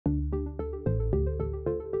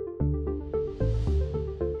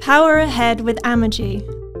Power ahead with Amogy.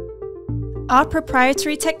 Our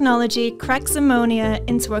proprietary technology cracks ammonia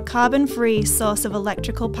into a carbon-free source of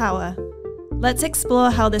electrical power. Let's explore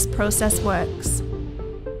how this process works.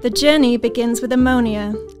 The journey begins with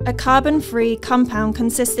ammonia, a carbon-free compound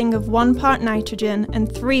consisting of 1 part nitrogen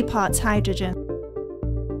and 3 parts hydrogen.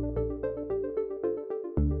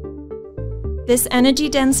 This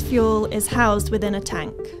energy-dense fuel is housed within a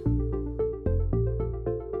tank.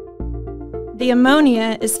 The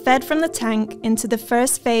ammonia is fed from the tank into the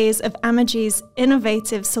first phase of Amogy's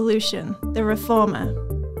innovative solution, the reformer.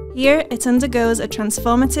 Here it undergoes a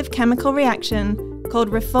transformative chemical reaction called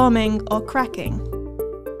reforming or cracking.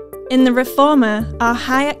 In the reformer, our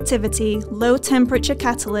high-activity, low-temperature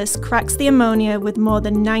catalyst cracks the ammonia with more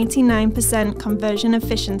than 99% conversion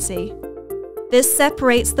efficiency. This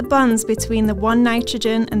separates the bonds between the 1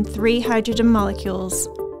 nitrogen and 3 hydrogen molecules,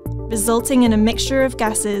 resulting in a mixture of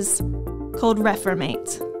gases called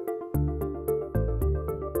reformate.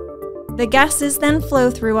 The gases then flow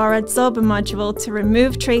through our adsorber module to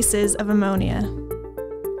remove traces of ammonia,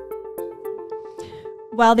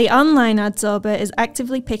 while the online adsorber is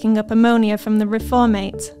actively picking up ammonia from the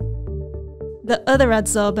reformate. The other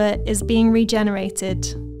adsorber is being regenerated.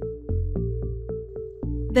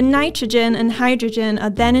 The nitrogen and hydrogen are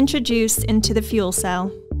then introduced into the fuel cell.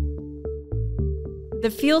 The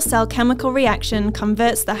fuel cell chemical reaction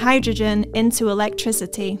converts the hydrogen into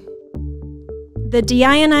electricity. The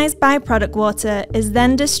deionized byproduct water is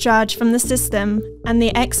then discharged from the system, and the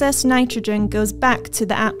excess nitrogen goes back to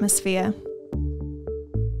the atmosphere.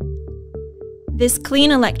 This clean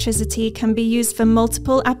electricity can be used for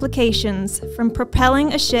multiple applications, from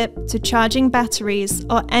propelling a ship to charging batteries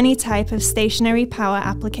or any type of stationary power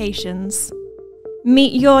applications.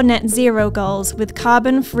 Meet your net zero goals with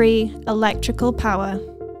carbon-free electrical power.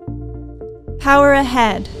 Power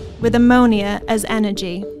ahead with ammonia as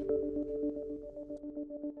energy.